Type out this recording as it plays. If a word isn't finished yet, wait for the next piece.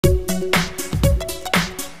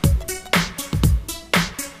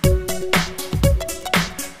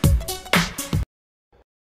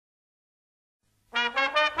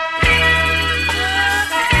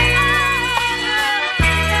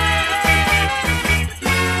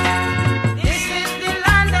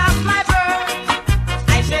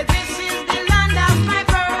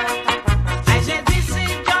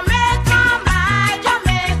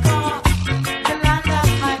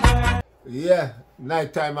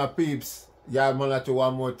night time, my peeps. Yeah, man, at you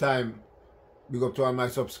one more time. Big up to all my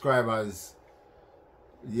subscribers.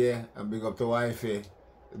 Yeah, and big up to Wi-Fi.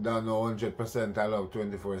 Down to 100%. I love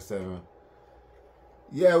 24/7.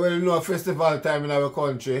 Yeah, well, you know, festival time in our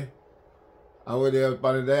country. And we're there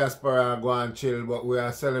on the diaspora go and chill, but we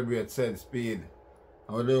are celebrate said speed.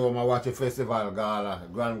 And we're there to watch a festival gala,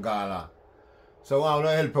 grand gala. So I want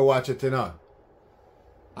to help you watch it, you know.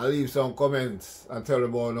 And leave some comments and tell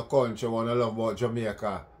about the country, what I love about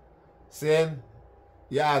Jamaica. Saying,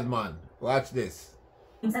 yard man, watch this.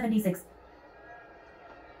 76.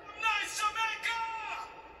 Nice Jamaica!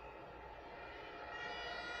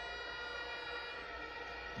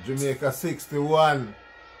 Jamaica 61.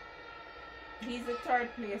 He's the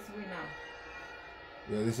third place winner.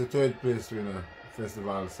 Yeah, this is the third place winner.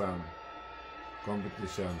 Festival song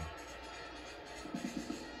competition.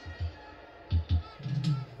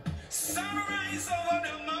 Sunrise over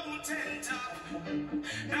the mountain top.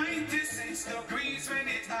 96 degrees when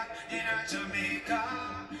it's hot in Jamaica.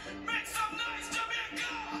 Make some noise,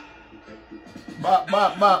 Jamaica!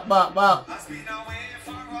 Back. Has been away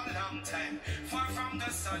for a long time. Far from the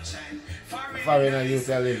sunshine. Far in a youth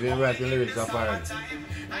I live, you write the lyrics of fire.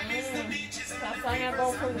 I miss the beaches and That's why I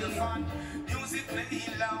go for you. music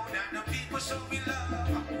playing loud and the people show me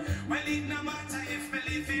love. Well, it no matter if me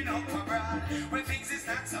living up abroad. When things is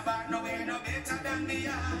not so bad, no we're no better than the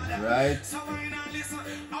other. Right. So why not listen?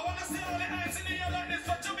 I wanna see all the hands in the air like this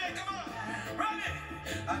for Jamaica, man. Ready?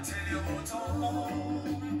 I tell you about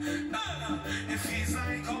home. It feels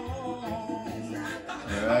like home.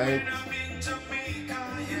 Right. When I'm in Jamaica,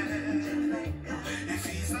 yeah. It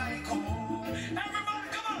feels like home. Everybody,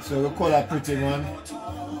 come on. So we call that pretty man.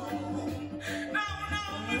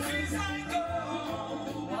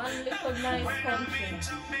 One little nice country.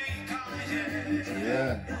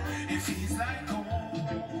 Yeah.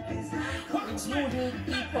 With unique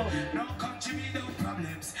people. No country without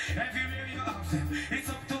problems. Everywhere you have them. It's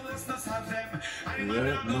up to us to solve them.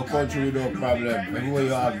 Yeah, no country without problem. Everywhere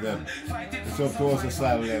you have them. It's up to us to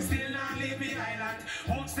solve them. Still not leave the island.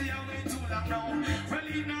 Won't stay away too long now. Well,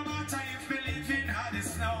 it no matter if we live in hard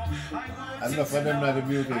snow. Enough of them not the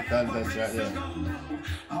beauty contest right here.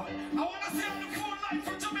 I want to see on the phone line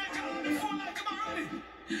for Jamaica. On the phone line, come on, ready?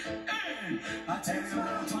 Hey, I tell you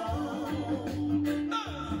about home.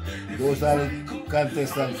 Those are the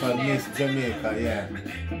contestants for Miss Jamaica, yeah.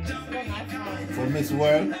 For Miss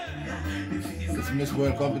World. It's Miss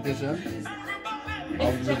World competition.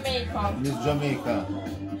 Miss Jamaica. Miss Jamaica.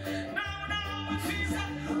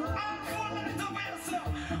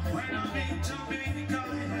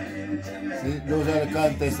 See, those are the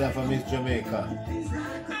contestants for Miss Jamaica.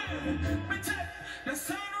 The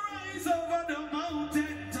sunrise over the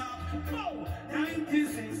mountain top.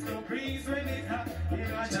 96 degrees when it's hot in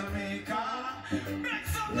Jamaica.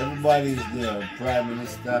 Everybody's there. Prime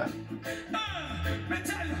Minister,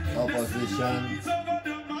 opposition,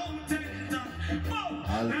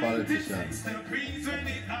 all the politicians.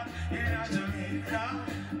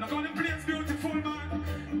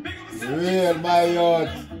 Real my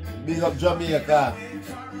youth. Big up Jamaica.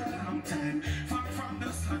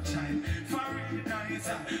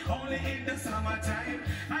 Only in the summertime,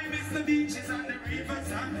 I miss the beaches and the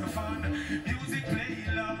rivers and the fun. Music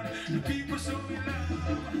playing loud, the people showing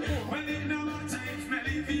love. Well, in no matter if me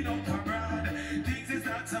living up abroad, things is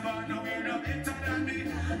not so bad, no we're no better than me.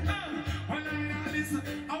 Well, I now listen,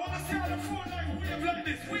 I wanna see how the phone like wave like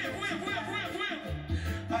this, wave.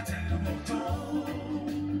 I tell you about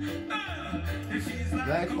home. It feels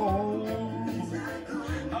like home.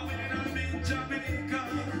 When I'm in Jamaica.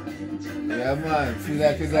 Yeah man, feel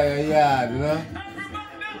like it's like a yard, you know?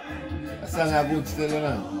 That song a good still, you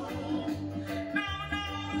know?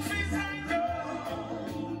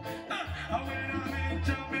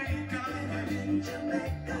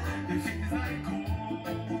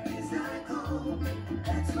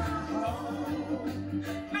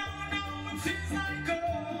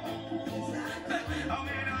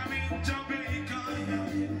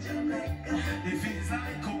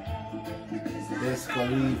 Let's go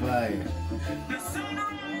Levi. The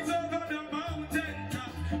sunrise over the mountain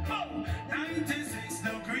top. 96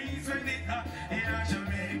 degrees when it's hot in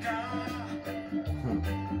Jamaica.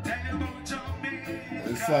 Tell you about Jamaica.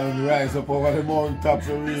 The sun rise up over the mountain top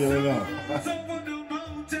for real, you know?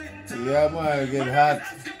 Yeah man, get hot.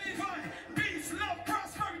 Peace, love,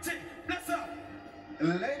 prosperity. Bless up.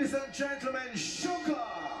 Ladies and gentlemen, sugar.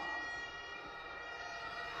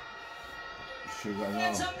 Sugar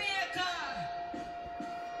now.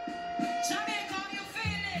 Jamaica, how you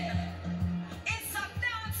feeling? It's a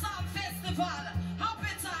dancehall festival.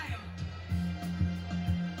 Happy time.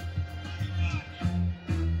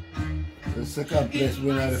 The second place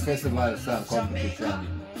winner of the festival song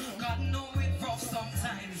competition. God know it rough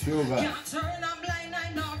sometimes. Sugar. Can't turn a blind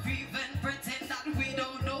eye nor even pretend that we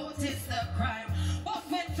don't notice the crime. But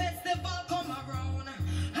when festival come around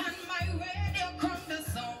and my radio come the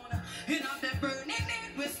sound, you know the burning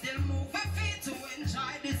need, we still move our feet to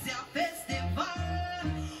enjoy this year festival.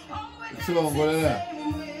 Oh, we So I'm going there.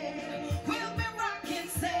 same way. We'll be rocking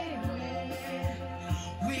same way.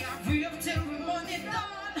 We are real till we money done.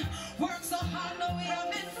 Work so hard, now we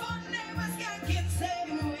having fun. Neighbors skanking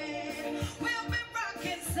same way. We'll be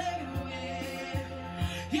rocking same way.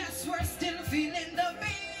 Yes, we're still feeling the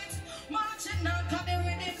beat. Marching on 'cause the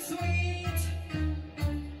rhythm sweet.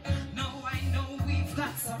 Now I know we've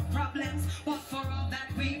got some problems, but for all that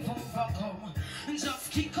we've overcome, just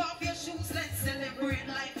kick off your shoes, let's celebrate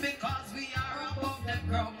life because we are above the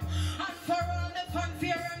ground. And for all the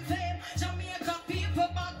fanfare and fame, Jamaica people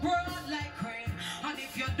back broad like rain. And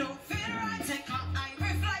if you don't feel right, take a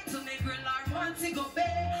Irish flight to Negril or Montego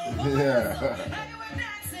Bay. Yeah. Hey, we're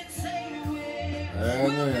dancing same way. I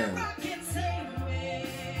We'll know be that. rocking same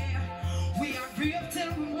way. We are real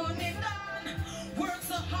till we money done. Work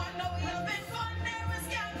so hard, now we having fun. There is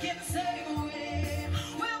skanking same way.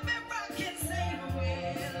 We'll be rocking same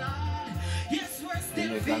way, Lord. Yes, we're still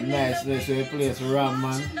Make a feeling nice the place to beat. place ram, man.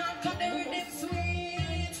 Marching on 'cause the rhythm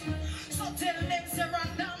sweet. So tell them say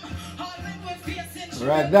random. All when we're facing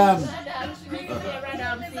Radam. Radam, she will say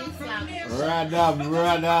Radam, sing slang. Radam,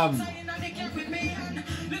 Radam.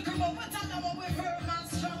 Look what we talk about, we're firm and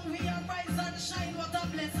strong. We are rise and shine, what a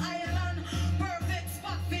blessed island. Perfect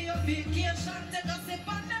spot for your vacation. Take a sip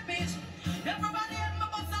on the beach. Everybody in my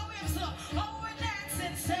bus and wave so. Oh, we're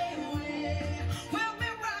dancing same way. We'll be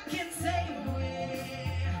rocking same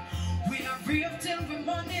way. We are real till we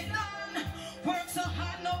money done. Work so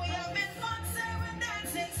hard, now we having fun. Say we're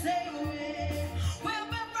dancing same way. We'll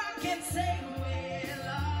be rocking same way,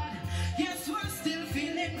 Lord. Yes, we're still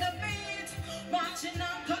feeling the beat. Marching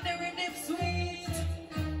on 'cause the rhythm sweet.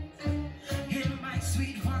 In my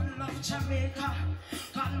sweet one love Jamaica,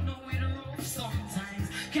 I know it rough sometimes.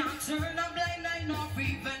 Can't turn a blind eye nor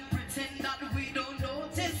even pretend that we don't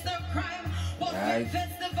notice the crime. But when Right.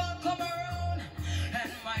 festival come around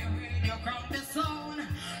and my radio ground the sound,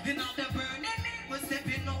 you know the burning need, we're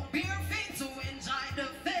stepping on bare feet to enjoy the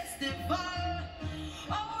festival.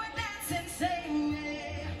 Oh, we're dancing same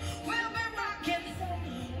way. We'll be rocking.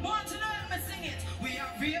 Want to know me sing it? We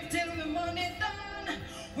are real till we money done.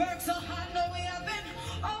 Work so hard, now we having.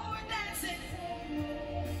 Oh, we're dancing.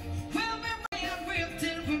 We'll be real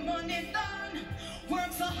till we money done.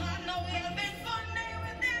 Work so hard, now we having fun. Now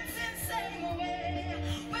we're dancing same way.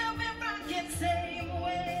 We'll be rocking same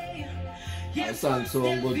way. That sounds so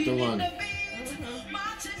we're still good to feeling man. the beat.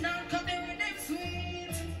 Marching on 'cause the rhythm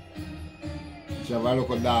sweet. She have a look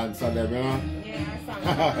at dance of them, you know? Yeah, song.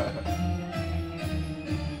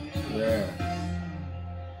 Yeah.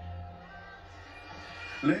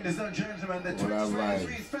 Ladies and gentlemen, the What a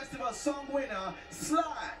 2023 vibe. Festival Song winner,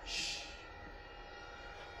 Slash.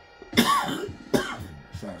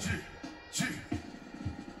 Sorry.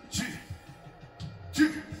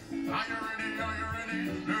 Are you ready? Are you ready?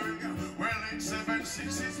 Here we go. Well, it's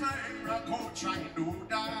 7-6 is my era code, try to do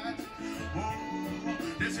that. Oh,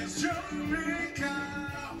 this is Jamaica.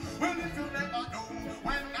 Well, if you never know,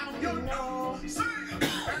 well, now you know. Sing!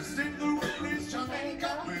 Best in the world is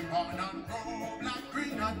Jamaica. We're born and grow black,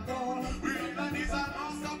 green and gold. Real is a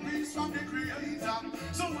masterpiece from the creator.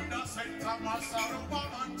 So we the center, master of a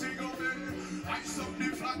Montego Bay. I saw the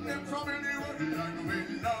flag them from anywhere, and we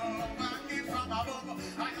love and give from above.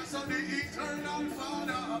 I saw the eternal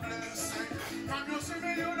Father blessing. From you see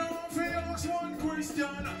me, you know, if you ask one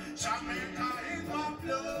question, Jamaica in my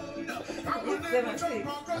blood. I will never jump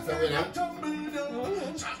across the tumble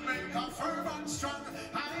down. Jamaica firm and strong.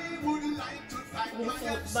 I would like to thank my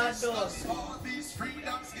ancestors for these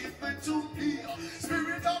freedoms given to me.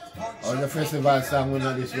 Spirit of punch. Oh, the festival song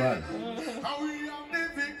winner this one. How we have the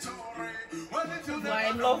victory. Well, if you Why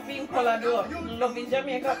I'm never loving color though. Loving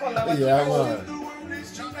Jamaica color. Yeah, man. the world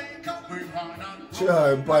is Jamaica, we're born and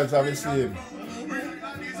Sure, in parts of the same.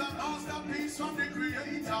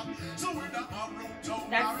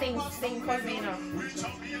 That sing cousin, you know.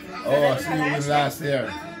 Oh, see you was last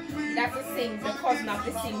year. That's a sing, the cousin of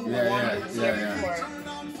the sing who Yeah, won yeah, the yeah, year yeah. before.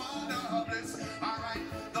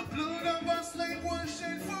 The blood of a slave was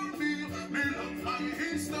shed for me. Me love my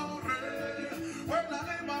history. Well, the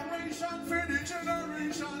liberation for the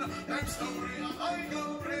generation. Them story of my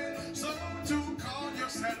glory. So to call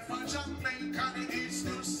yourself a Jamaican is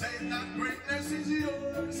to say that greatness is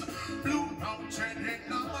yours. Blue Mountain in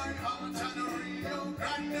my heart and Rio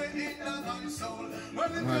Grande in my soul.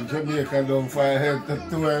 Man, Jamaica don't fire head to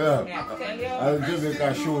tour up. Yeah, I tell you. And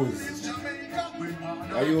Jamaica shows.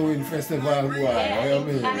 Are you in festival, boy? Yeah, What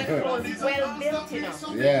you mean? and it was well built, you know.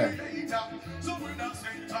 Yeah. So when I say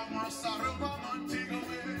Thomas, I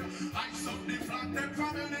saw the flag them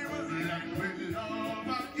from anywhere. And with love I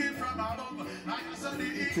give from above. I saw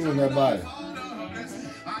the True, not bad.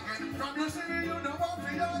 I can promise you, you know what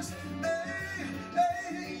we ask. Hey,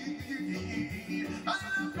 I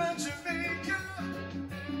love my Jamaica.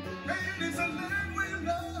 Hey, it is a land we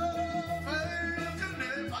love. Hey, you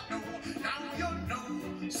never know. Now you know.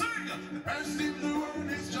 Sing! The best in the world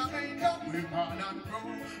is Jamaica. We born and grow.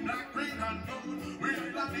 Black, green and gold.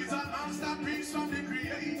 Ireland is a masterpiece from the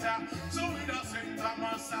creator. So we the St.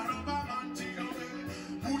 Thomas, Aruba, Montego Bay.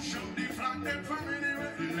 Push up the flag them from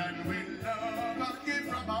anywhere. And we love and give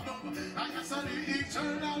from above. I can say the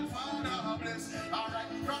eternal Father bless. Alright,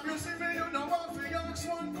 promise me you know what we ask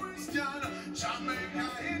one Christian. Jamaica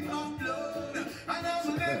in our blood. And I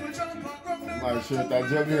will never jump or come never. My shirt at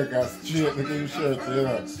Jamaica straight with him shirt, you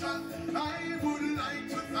know. I would like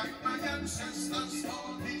to thank my ancestors for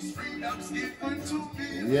these freedoms given to me.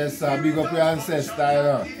 Yes, sir. Big up your ancestor, you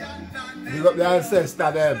know. Big up the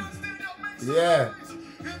ancestor, them. Yeah.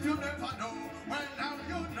 If you never know, well now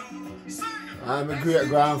you know. Sing! I'm a great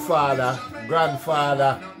grandfather.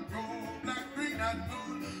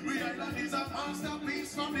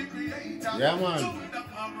 Yeah, man.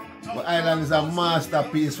 But Island is a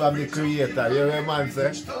masterpiece from the creator. You hear man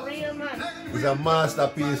say? For real, man. It's a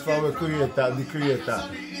masterpiece from the creator,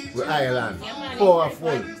 the Island. Yeah, man.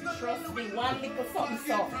 Powerful. Trust me, one little something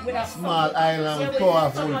so with a Small island, yeah, with so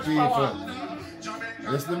powerful much people. power.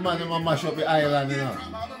 Yes, the man who mash up the island, you know.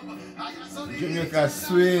 Jamaica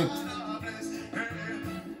sweet.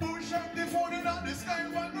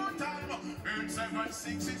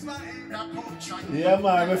 Yeah,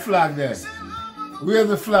 man, the flag there. Wave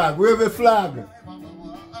the flag, wave the flag.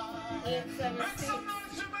 876.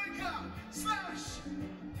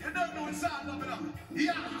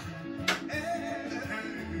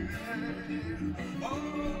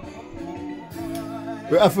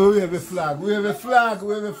 We have to wave the flag, wave the flag,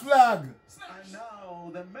 wave the flag. And now,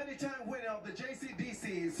 the many-time winner of the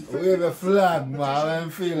JCDC's Wave the flag, man, I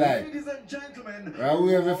don't feel like. ladies and gentlemen, I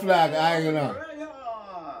wave the flag, I you know.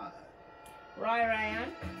 Roy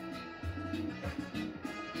Ryan.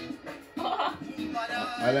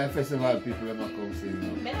 Island Festival people them a come see, you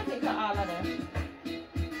know. I don't think of all of them.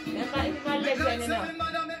 They're my legend, you know.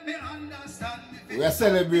 We are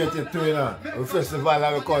celebrating too, you know. The festival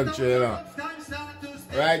of the country, you know.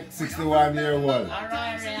 Right? 61-year-old. And Roy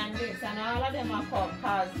Ryan this, and all of them are come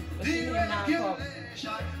because we see him now come.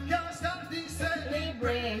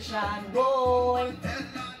 Celebration, roll.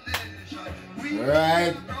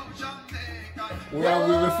 Right? We are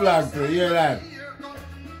with the flag too, you hear that?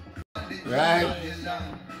 Right?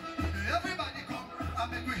 Everybody come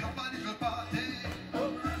and make we have a little party.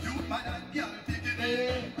 You man and girl picking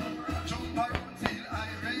it. Jump around, feel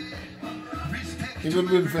irate. Respect You would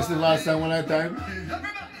win festival song one at a time?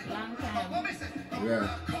 Long time. Yeah.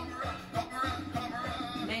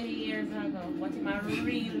 Many years ago. But I'm a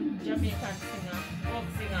real Jamaican singer, folk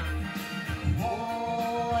singer.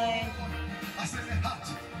 Boy. I say me hot.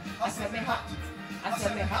 I said me hot. I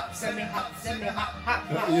said me hot, said me hot, said me hot, hot,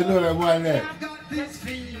 hot. You know that one there? I got this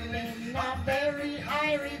feeling, a very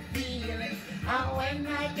airy feeling. And when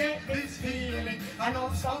I get this feeling, I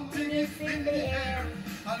know something is in the air.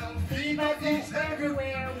 I know Fever is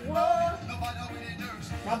everywhere. Whoa, no matter with the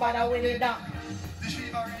nerves. no bother with it up. The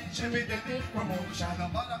fever reaching with the big promotion. No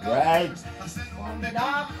matter Right. I said Warm no it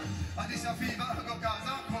up. and this a fever go cause a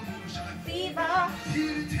commotion. Fever,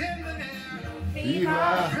 Feel it in the air.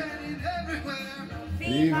 fever, Spreading everywhere.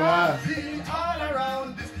 Fever. feel it all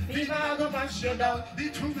around. Fever go push you down. The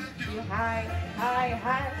truth make You you. high, high,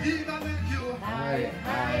 high. Fever make you. High,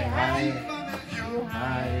 high, high. Fever make you.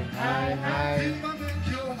 High, high, high. Fever make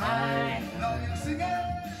you. High. Now you sing it.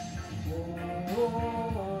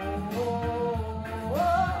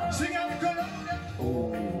 Sing it, go on.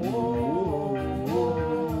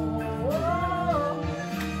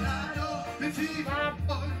 Lado, the fever. Oh,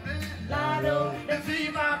 man. Lado, the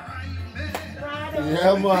fever. Right, man. Lado.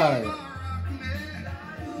 Yeah, man. Rock me.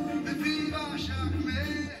 The fever shock me.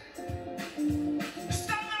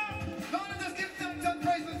 Stand up. Lord, just give thanks and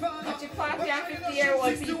praise the Father. Watch it 40 and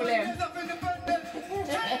 50-year-old people them.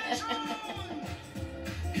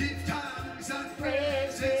 Give thanks and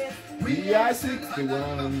Praises. We are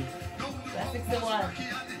 61. That's 61.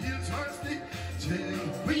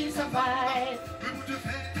 We survive. We put your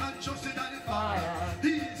faith and trust in the Father. Fire.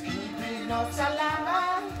 us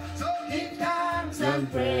along. Give thanks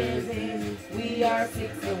and praises. We are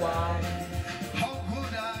 61. How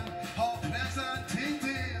good and how pleasant it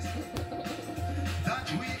is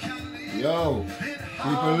that we can live. Yo,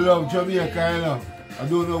 people love Jamaica, you know. I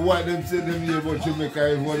don't know what them say them here about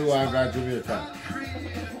Jamaica if one want to go to Jamaica.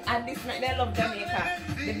 And this make them love Jamaica.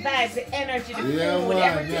 The vibes, the energy, the Yeah, food,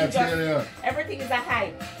 man, everything, I tell you. everything is a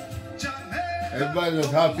hype. Everybody's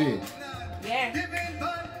happy. Yeah.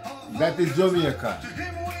 That is Jamaica.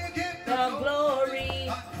 The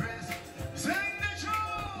glory,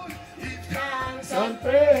 thanks and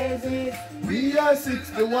praises. We are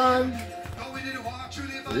 61.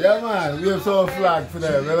 Yeah, man, we have some flag for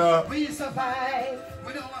them, you know. We survive.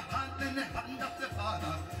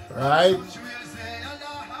 Right?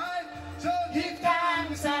 Give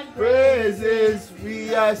thanks and Praises,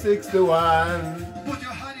 we are 61.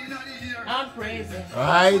 and praising,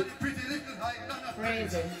 Right?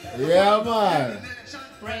 praising, Yeah, man.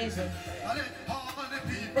 praising.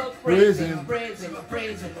 People Praising. praising,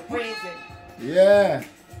 praising, praising. Yeah.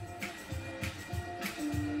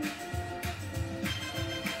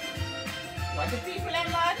 What the people in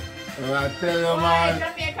man? I tell you, Why man.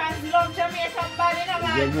 Jamaicans love Jamaica bad in a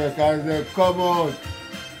man? Jamaicans, they come out.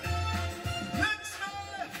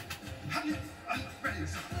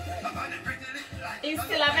 He's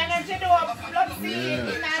still have energy though. Blood see Yeah.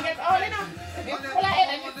 he not get all enough. He's full of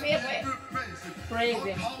energy same way. Praise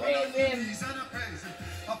him, praise him,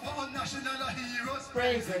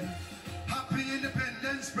 praise him, Happy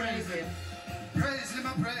Independence, praise him, praise him,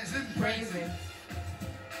 and praise him, praise him.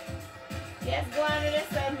 Yes, go on with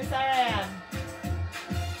yourself, Mr. Ryan.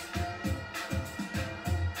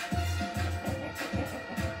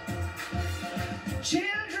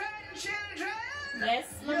 Children, children. Yes,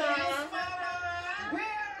 mama. Where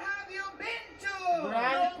have you been to?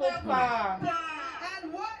 Grandpapa.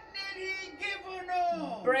 And what did he give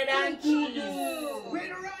you? Bread and cheese.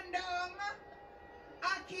 With random,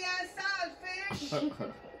 ackee and saltfish,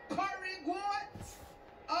 curry goat,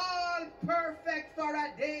 all perfect for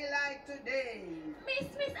a day like today. Miss,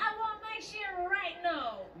 I want my share right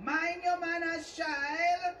now. Mind your manners,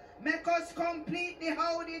 child. Make us complete the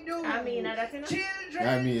howdy do. I mean, that's enough. Children,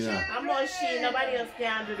 I mean, children. I'm on she, nobody else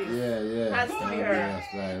can do this. Yeah, yeah. Has to be her. Yes,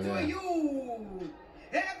 right, To yeah. you,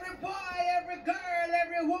 every boy, every girl,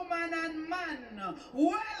 every woman and man,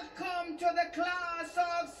 welcome to the class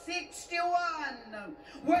of 61.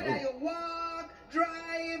 Whether you walk,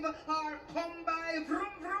 drive, or come by vroom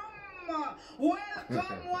vroom,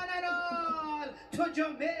 welcome one and all to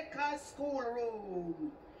Jamaica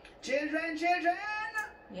schoolroom. Children, children,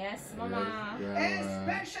 Yes, mama. Yeah, man.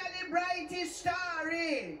 especially Brighty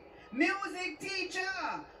Starry, music teacher,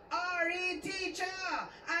 RE teacher,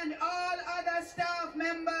 and all other staff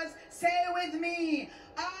members, say with me,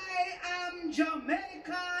 I am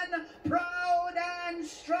Jamaican, proud and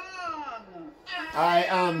strong. I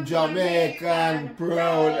am Jamaican,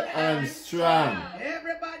 proud and strong.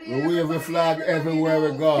 Everybody, We wave the flag everybody everywhere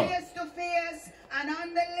we know, go. Face to face and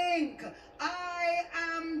on the link, I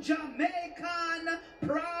am Jamaican,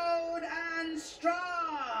 proud and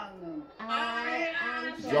strong. I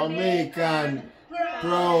am Jamaican,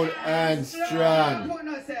 proud and strong. Clap on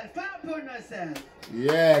yourself, clap on yourself.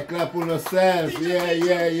 Yeah, clap on yourself. Yeah,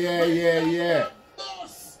 yeah, yeah, yeah, yeah.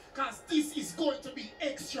 Boss, cause this is going to be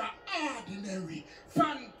extraordinary,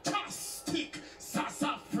 fantastic,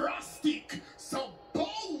 sassafrastic,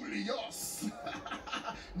 sabolious.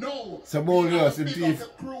 No, Sabolious, we have indeed. the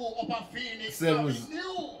crew of a Phoenix Sevens. coming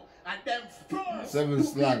new, and them first Seven to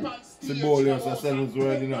slang. keep on stage Sabolious now or seven's and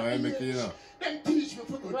word, you know, I play make it, you know. Them teach me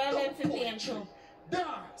for the Well, dub them 15 poetry, too.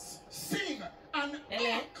 dance, sing, and Ele.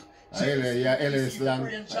 act. Ele, yeah, ele slang,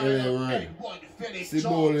 ele word.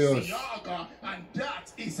 Sabolious. Siaga, and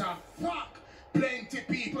that is a fact. Plenty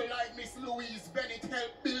people like Miss Louise Bennett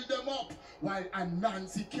help build them up, while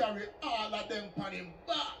Nancy carry all of them on him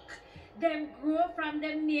back. Them grow from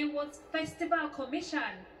them name was Festival Commission.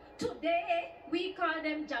 Today, we call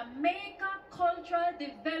them Jamaica Cultural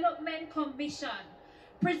Development Commission.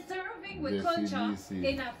 Preserving with culture JCDC.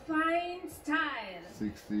 in a fine style.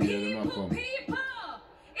 60 years, them a People, come. people,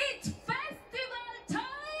 it's festival time!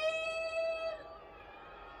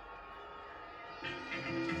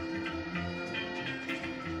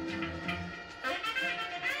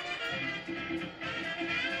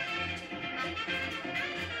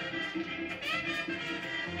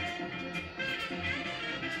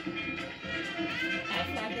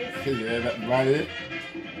 After this. You hear that body?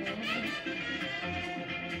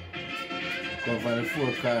 Come from the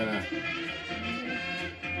four corner.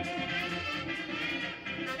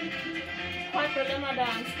 Corporate quadrille them a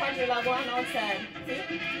dance. Quadrille are going outside.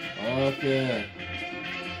 See? Okay.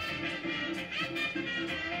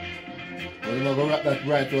 Well, I'm going to wrap that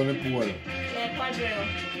right on the pole. Yeah, quadrille.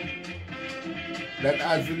 That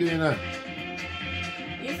adds to doing that.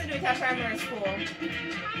 Used to do it at primary school.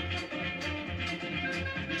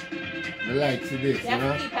 I like to this, You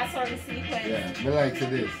have to keep a certain sequence. Yeah, I like to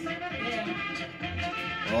this.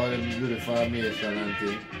 Yeah. All them do the formation and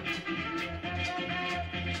thing.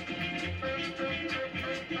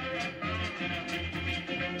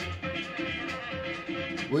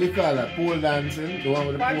 What do you call that? Pole dancing? The one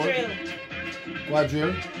with the Quadrille.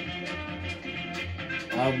 pole?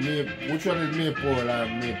 Quadrille. Which one is maypole or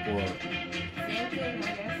maypole? Same thing,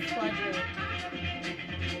 I guess. Quadrille.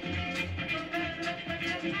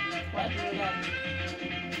 Quadrille that.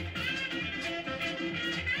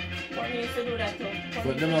 Courtney used to do that too.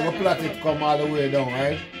 So them have a plot it come all the way down,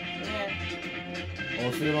 right? Yeah.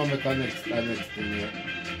 Oh, so they want to make a next thing here.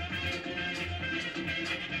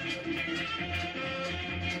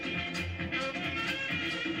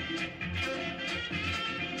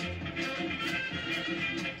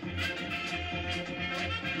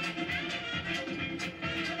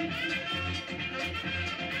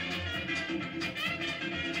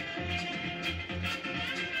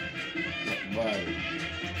 Bye.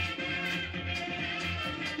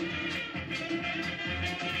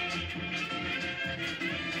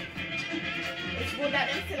 It's good that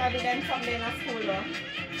they still have them someday in a school though.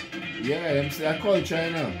 Yeah, them say a culture,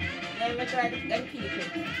 you know. Then we try to them keep it.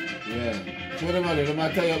 Yeah. So what them do? They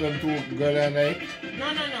might tie up them two girl and like?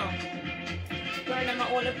 No. Girl, them are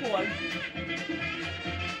all the pole.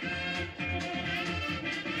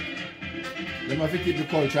 They have to keep the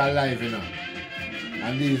culture alive, you know.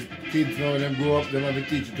 And these kids now when they grow up, they have to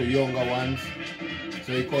teach it to younger ones.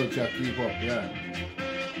 So the culture keep up, yeah.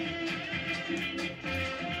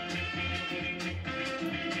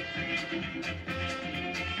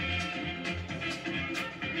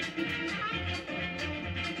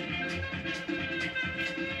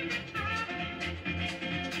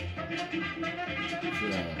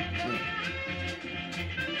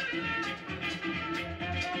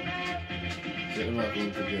 Get them out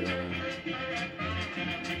going together.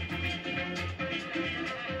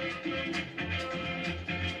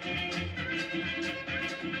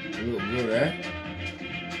 Look good, eh?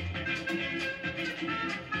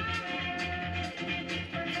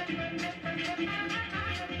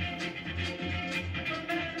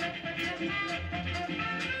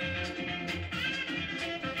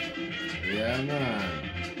 Yeah, man.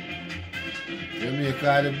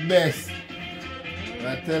 Jamaica the best. I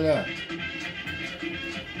tell her.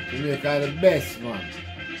 Jamaica the best, man.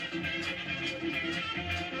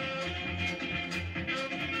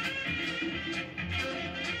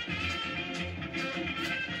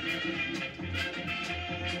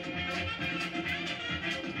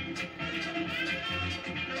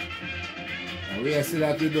 And we see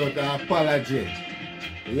that without an apology.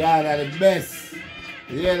 Y'all are the best.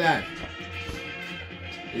 You hear that?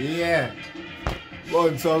 Yeah.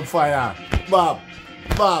 Burn some fire. Bop.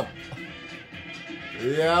 Bop.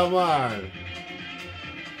 Yeah, man.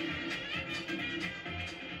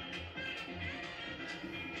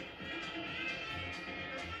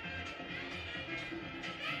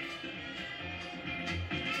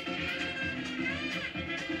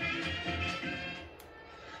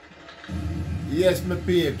 Yes, my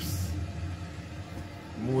peeps.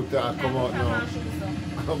 Muta come out now.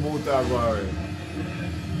 Muta go away.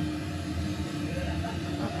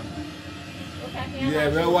 Yeah,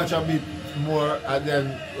 we'll watch a bit more and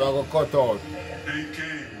then we're going to cut out. They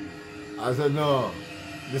came. I said, no,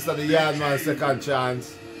 this is the Yardman's second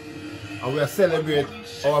chance. And we'll celebrate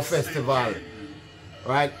our festival.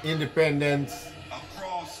 Right? Independence.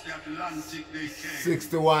 Across the Atlantic they came.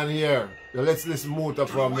 61 here. Now let's listen Muta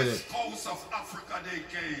for a minute. West coast of Africa they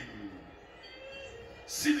came.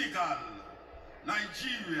 Senegal,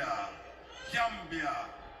 Nigeria, Gambia,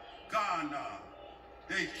 Ghana,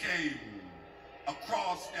 they came.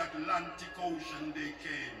 Across the Atlantic Ocean they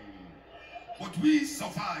came. But we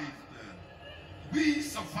survived. We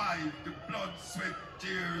survived the blood, sweat,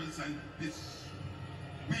 tears, and piss.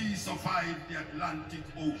 We survived the Atlantic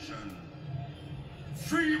Ocean.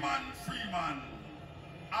 Freeman, Freeman.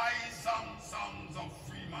 I sang songs of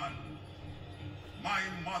Freeman. My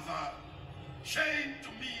mother, chained to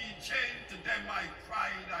me, chained to them, I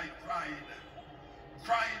cried.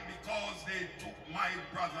 Cried because they took my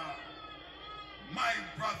brother. My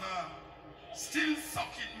brother still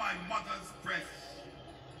sucking my mother's breast.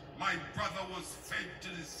 My brother was fed to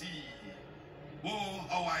the sea. Oh,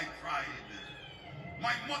 how I cried.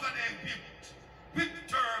 My mother they whipped.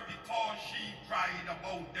 whipped her because she cried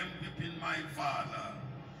about them whipping my father.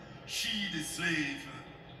 She the slave,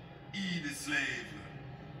 he the slave.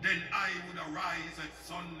 Then I would arise at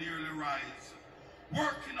sun nearly rise,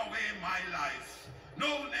 working away my life. No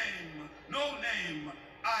name, no name,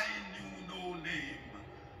 I knew no name.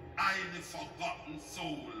 I the forgotten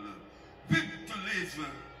soul, whipped to live,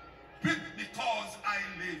 whipped because I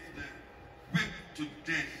lived, whipped to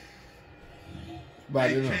death. But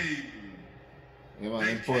They you know, came. yeah, man,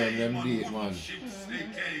 They them poem, came them on deep, wooden man. ships, they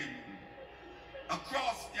came.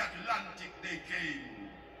 Across the Atlantic they came.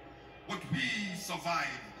 But we survived.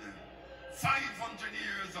 500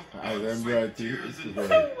 years of I blood, remember sweat, it too. tears, and But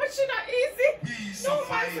pain. she not easy. We No man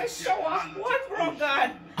survived says the show up. Atlantic One bro Ocean.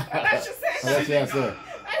 God. That's she said. That's what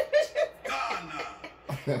I said. Ghana,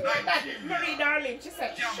 That Marie Nigeria, darling, she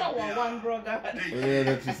said show her one bro God. they Yeah, came.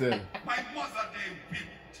 that's what she said. My mother they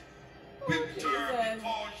whipped. Oh, Whipped her Jesus.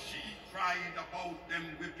 because she cried about them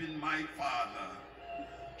whipping my father.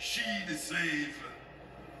 She the slave,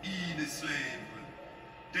 he the slave.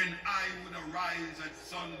 Then I would arise at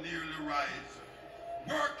sun nearly rise,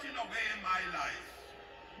 working away my life.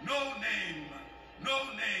 No name, no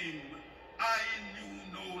name, I knew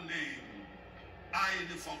no name. I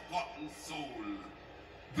the forgotten soul,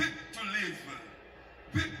 whipped to live,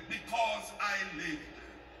 whipped because I lived,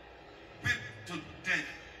 whipped to death.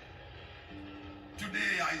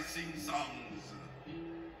 Today I sing songs,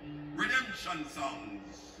 redemption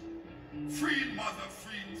songs, freeing mother,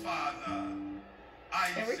 freeing father.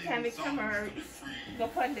 I Every sing time we songs come out, to be free. go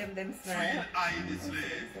condemn them Free, smile. I the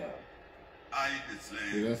slave, I the Yeah,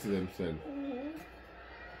 slave. that's what them said.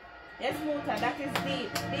 Yes, Mota, that is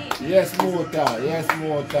deep, deep. Yes,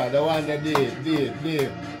 Mota, the one that deep.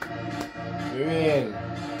 Real.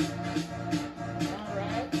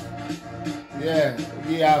 Alright. Yeah,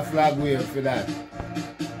 we have flag wave for that.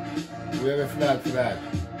 We have a flag for that.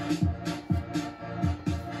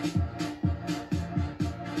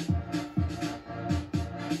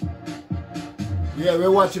 Yeah,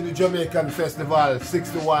 we're watching the Jamaican Festival,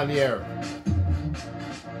 61 year.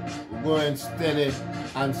 We're going steady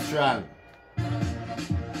and strong.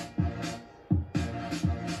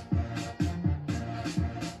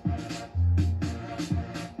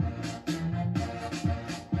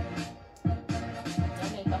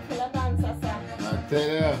 Jamaica full of dancers, sir. I tell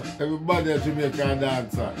you, everybody a Jamaican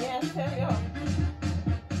dancer. Yeah, I tell you.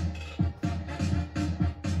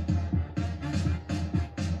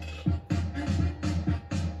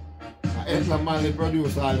 Edla Manley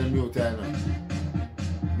produce all the new talent.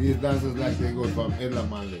 These dancers like they go from Edla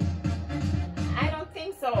Manley. I don't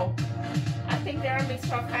think so. I think they're a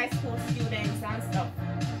mixture of high school students and stuff.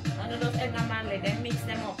 None of those Edna Manley, they mix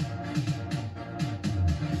them up.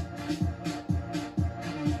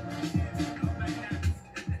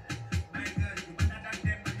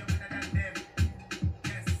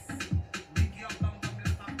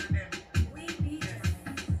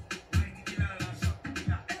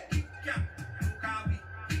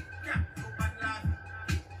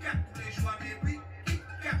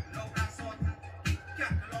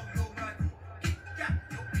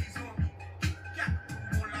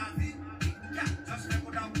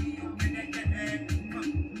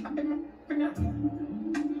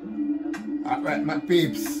 Alright, my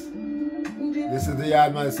peeps. This is the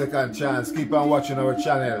Yardman Second Chance. Keep on watching our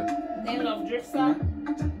channel. They love drift song.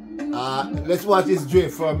 Let's watch this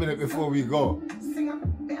drift for a minute before we go.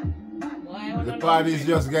 Why The party is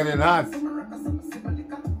just getting hot. But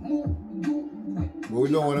we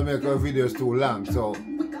don't want to make our videos too long, so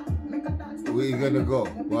we're gonna go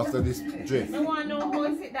after this drift. I want to know how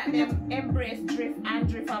is it that them embrace drift and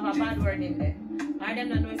drift have a bad word in there. I don't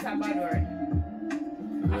know it's a bad word.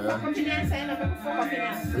 I fuck up in there, saying I can fuck up in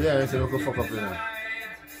there. Yeah, so we can fuck up in there.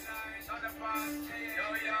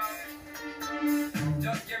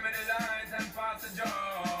 Just give me the lights and pass the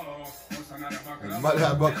joe. What's another buckle up?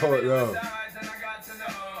 Mother buck out, yo. And I got to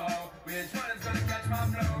know which one is gonna catch my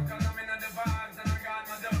flow. Cause I'm in the vibes and I got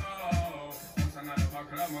my dough. What's another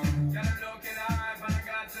buckle up? Got them looking hype and I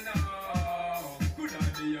got to know. Good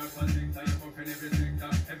idea for sector, you fucking every sector.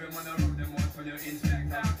 Every man around them wants on your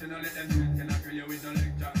inspector. You know let them drink and I grill you with no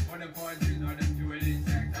lecture. For them poetry, know them fuel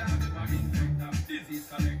inspector. Them a infector, disease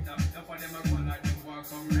collector. Now for them a go like them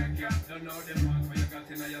walk on wreck ya. Don't know them ones where you got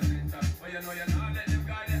in your center. But you know you're not let them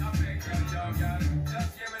guide it affect you. Yo, girl,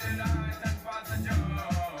 just give me the light and pass the joe.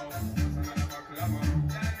 What's another buckle of more?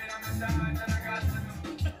 Tell me I'm the side and I got to know.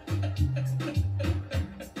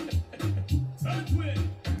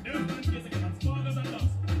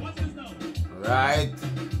 Right.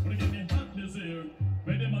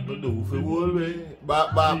 Do for whole way.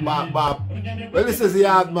 Bop. Well, this is the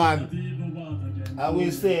Yardman. And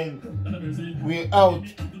we're saying, we're out.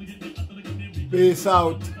 Peace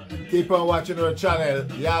out. Keep on watching our channel,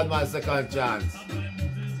 Yardman Second Chance.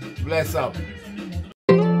 Bless up.